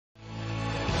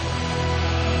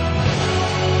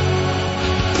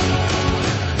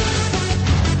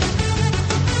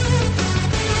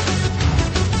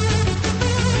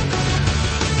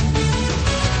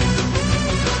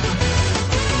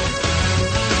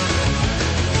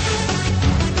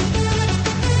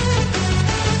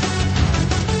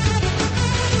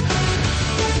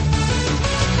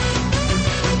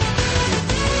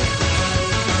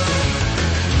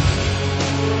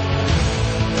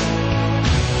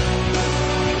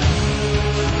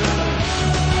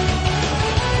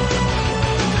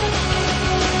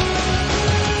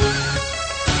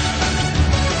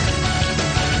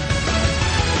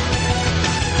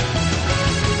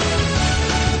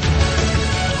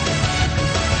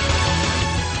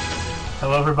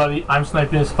Hello everybody, I'm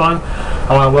SnipingIsFun.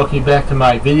 I want to welcome you back to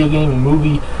my video game and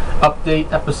movie update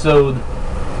episode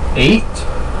 8.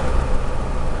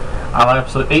 I'm on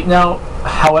episode 8 now.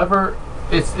 However,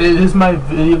 it is my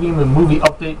video game and movie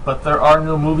update, but there are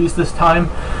no movies this time.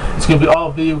 It's going to be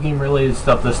all video game related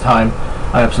stuff this time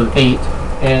on episode 8.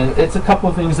 And it's a couple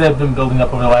of things that have been building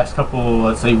up over the last couple,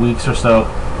 let's say, weeks or so.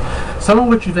 Some of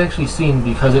which you've actually seen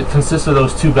because it consists of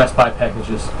those 2 Best Buy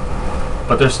packages.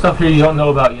 But there's stuff here you don't know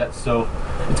about yet, so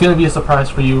it's going to be a surprise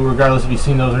for you regardless if you've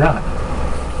seen those or not.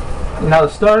 Now to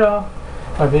start off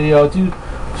my video, I'll do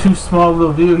 2 small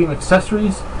little video game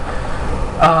accessories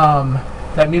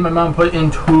that me and my mom put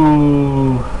into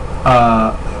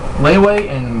layaway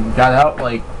and got out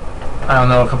like, I don't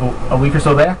know, a week or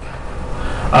so back.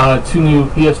 2 new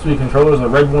PS3 controllers, a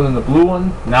red one and the blue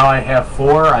one. Now I have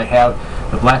 4. I have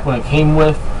the black one it came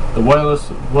with, the wireless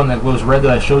one that glows red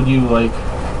that I showed you like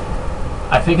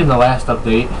I think in the last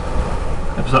update,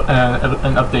 episode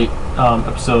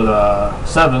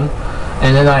 7,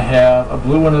 and then I have a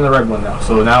blue one and a red one now.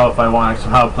 So now if I want to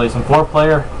somehow play some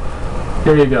 4-player,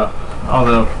 here you go.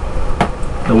 Although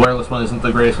the wireless one isn't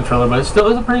the greatest controller, but it still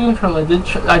is a pretty good controller.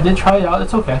 I did try it out.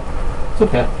 It's okay. It's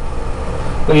okay.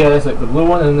 But yeah, that's like the blue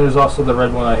one, and there's also the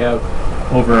red one I have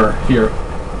over here.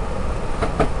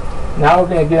 Now we're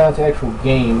gonna get on to actual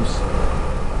games.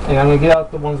 And I'm going to get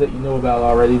out the ones that you know about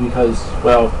already because,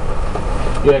 well,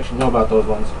 you actually know about those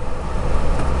ones.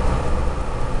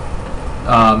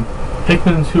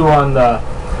 Pikmin 2 on the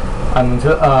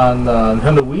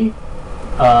Nintendo Wii.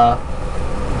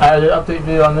 I did an update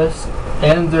video on this,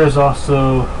 and there's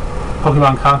also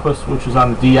Pokemon Conquest, which is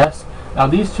on the DS. Now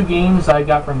these 2 games I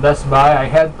got from Best Buy. I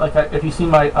had, like, if you see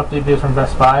my update videos from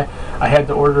Best Buy, I had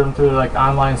to order them through like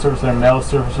online service or mail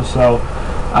service or so.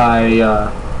 I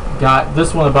got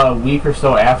this one about a week or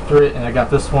so after it, and I got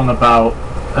this one about,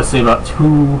 let's say, about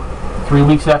 2-3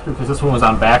 weeks after, because this one was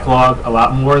on backlog a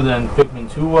lot more than Pikmin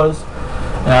 2 was.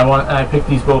 And I picked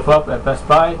these both up at Best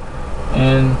Buy,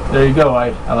 and there you go.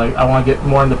 I want to get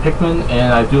more into Pikmin,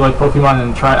 and I do like Pokemon,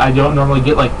 and I don't normally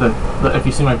get like the if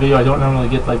you see my video, I don't normally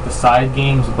get like the side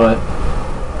games, but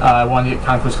I want to get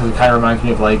Conquest because it kind of reminds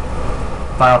me of like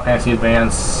Final Fantasy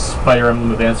Advance, Fire Emblem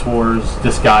Advance Wars,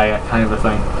 this guy kind of a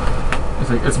thing.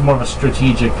 It's more of a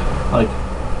strategic, like,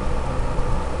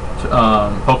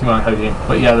 Pokemon type game.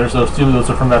 But yeah, there's those 2. Those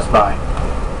are from Best Buy.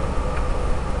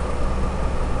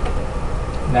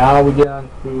 Now we get on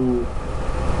to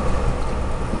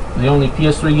the only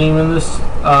PS3 game in this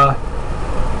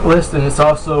list, and it's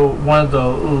also one of the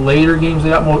later games I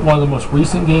got, one of the most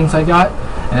recent games I got,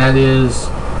 and that is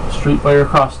Street Fighter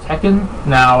Cross Tekken.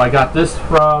 Now I got this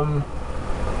from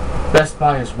Best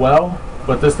Buy as well.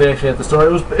 But this they actually had the store.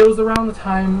 It was around the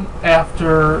time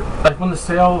after, like, when the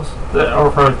sales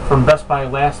from Best Buy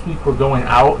last week were going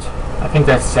out. I think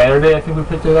that's Saturday. I think we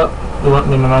picked it up. Me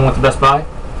and my mom went to Best Buy.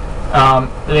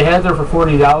 They had it there for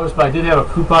 $40, but I did have a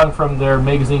coupon from their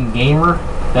magazine Gamer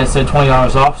that said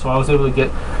 $20 off. So I was able to get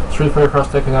Street Fighter Cross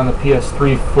Tekken on the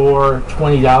PS3 for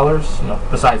 $20. You know,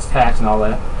 besides tax and all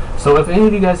that. So if any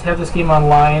of you guys have this game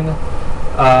online,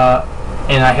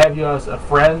 and I have you as a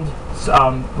friend,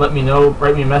 let me know,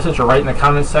 write me a message or write in the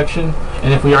comments section.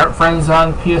 And if we aren't friends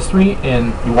on PS3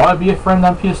 and you want to be a friend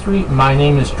on PS3, my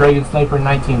name is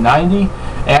DragonSniper1990.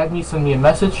 Add me, send me a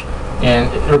message,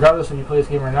 and regardless if you play this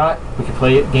game or not, we can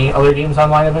play other games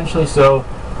online eventually. So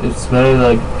it's better to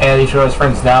like add each other as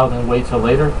friends now than wait till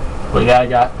later. But yeah, I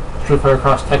got Street Fighter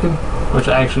Cross Tekken, which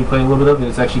I actually played a little bit of, and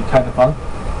it's actually kind of fun.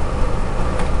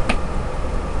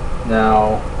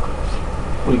 Now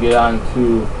we get on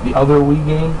to the other Wii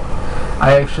game.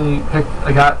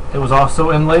 It was also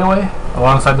in layaway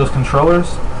alongside those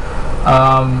controllers.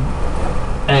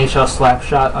 NHL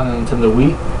Slapshot on the Nintendo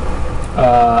Wii.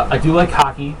 I do like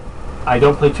hockey. I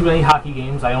don't play too many hockey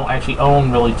games. I don't actually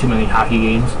own really too many hockey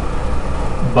games.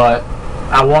 But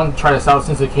I wanted to try this out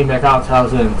since it came back out in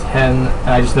 2010, and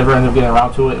I just never ended up getting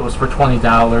around to it. It was for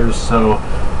 $20, so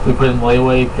we put it in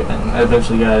layaway and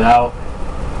eventually got it out.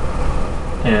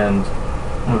 And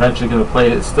I'm eventually going to play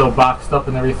it. It's still boxed up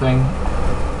and everything.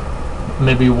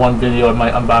 Maybe one video I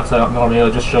might unbox it. I don't know. Maybe I'll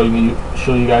just show you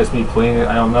guys me playing it.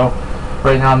 I don't know.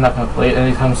 Right now I'm not going to play it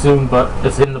anytime soon, but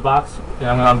it's in the box, and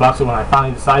I'm going to unbox it when I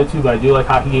finally decide to. But I do like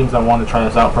hockey games. I want to try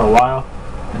this out for a while,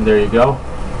 and there you go.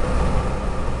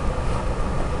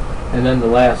 And then the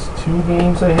last 2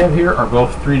 games I have here are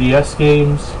both 3DS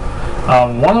games.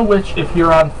 One of which, if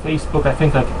you're on Facebook, I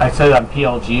think I said on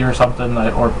PLG or something,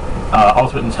 or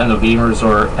Ultimate Nintendo Gamers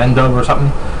or NDub or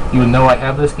something, you would know I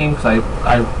have this game because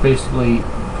I basically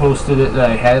posted it that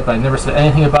I had it, but I never said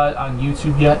anything about it on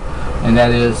YouTube yet, and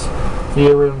that is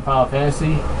Theorem Final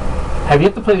Fantasy. have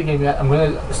yet to play the game yet. I'm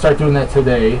going to start doing that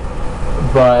today.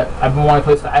 But I've been wanting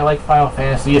to play. I like Final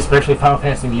Fantasy, especially Final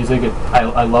Fantasy music.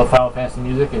 I love Final Fantasy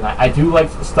music, and I do like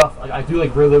stuff. I do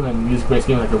like rhythm and music-based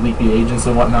games like Elite Beat Agents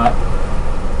and whatnot.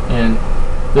 And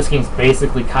this game's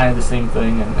basically kind of the same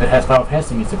thing, and it has Final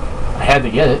Fantasy music. I had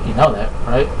to get it, you know that,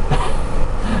 right?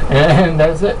 And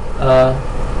that's it.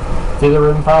 Data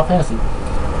Rhythm Final Fantasy.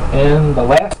 And the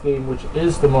last game, which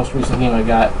is the most recent game I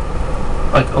got,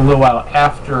 like a little while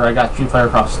after I got Street Fighter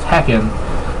Cross Tekken,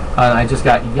 and I just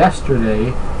got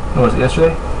yesterday. Oh, was it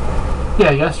yesterday?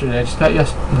 Yeah, yesterday. I just got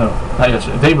no, not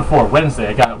yesterday. The day before, Wednesday.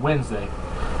 I got it Wednesday.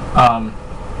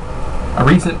 A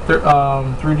recent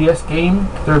 3DS game,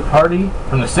 third party,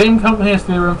 from the same company as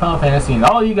Data Rhythm Final Fantasy, and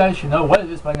all you guys should know what it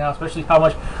is by now, especially how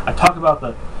much I talk about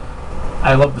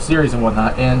I love the series and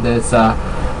whatnot, and it's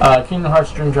Kingdom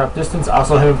Hearts Dream Drop Distance. I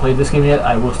also haven't played this game yet.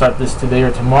 I will start this today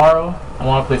or tomorrow. I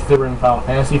want to play Data Rhythm Final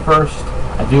Fantasy first.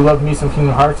 I do love me some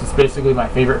Kingdom Hearts. It's basically my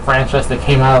favorite franchise that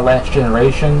came out of last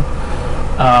generation.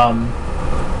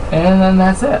 And then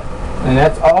that's it. And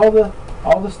that's all the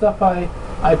stuff I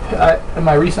in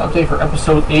my recent update for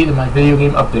episode 8 of my video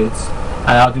game updates.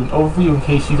 And I'll do an overview in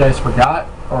case you guys forgot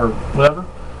or whatever.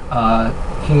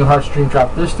 Kingdom Hearts Dream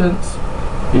Drop Distance,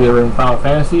 Data Rhythm Final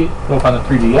Fantasy, both on the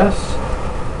 3DS.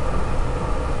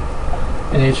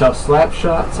 NHL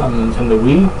Slapshots on the Nintendo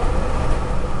Wii.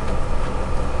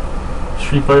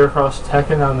 Street Fighter Cross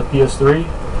Tekken on the PS3.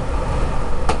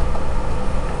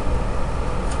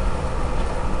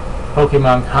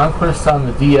 Pokemon Conquest on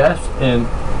the DS, and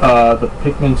the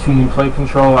Pikmin 2 new play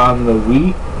control on the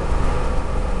Wii.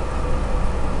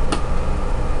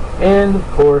 And of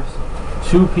course,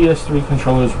 2 PS3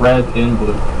 controllers, red and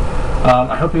blue.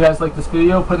 I hope you guys like this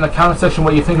video. Put in the comment section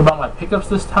what you think about my pickups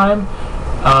this time.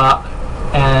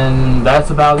 And that's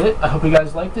about it. I hope you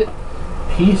guys liked it.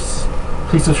 Peace.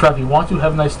 Please subscribe if you want to.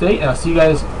 Have a nice day, and I'll see you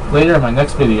guys later in my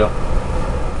next video.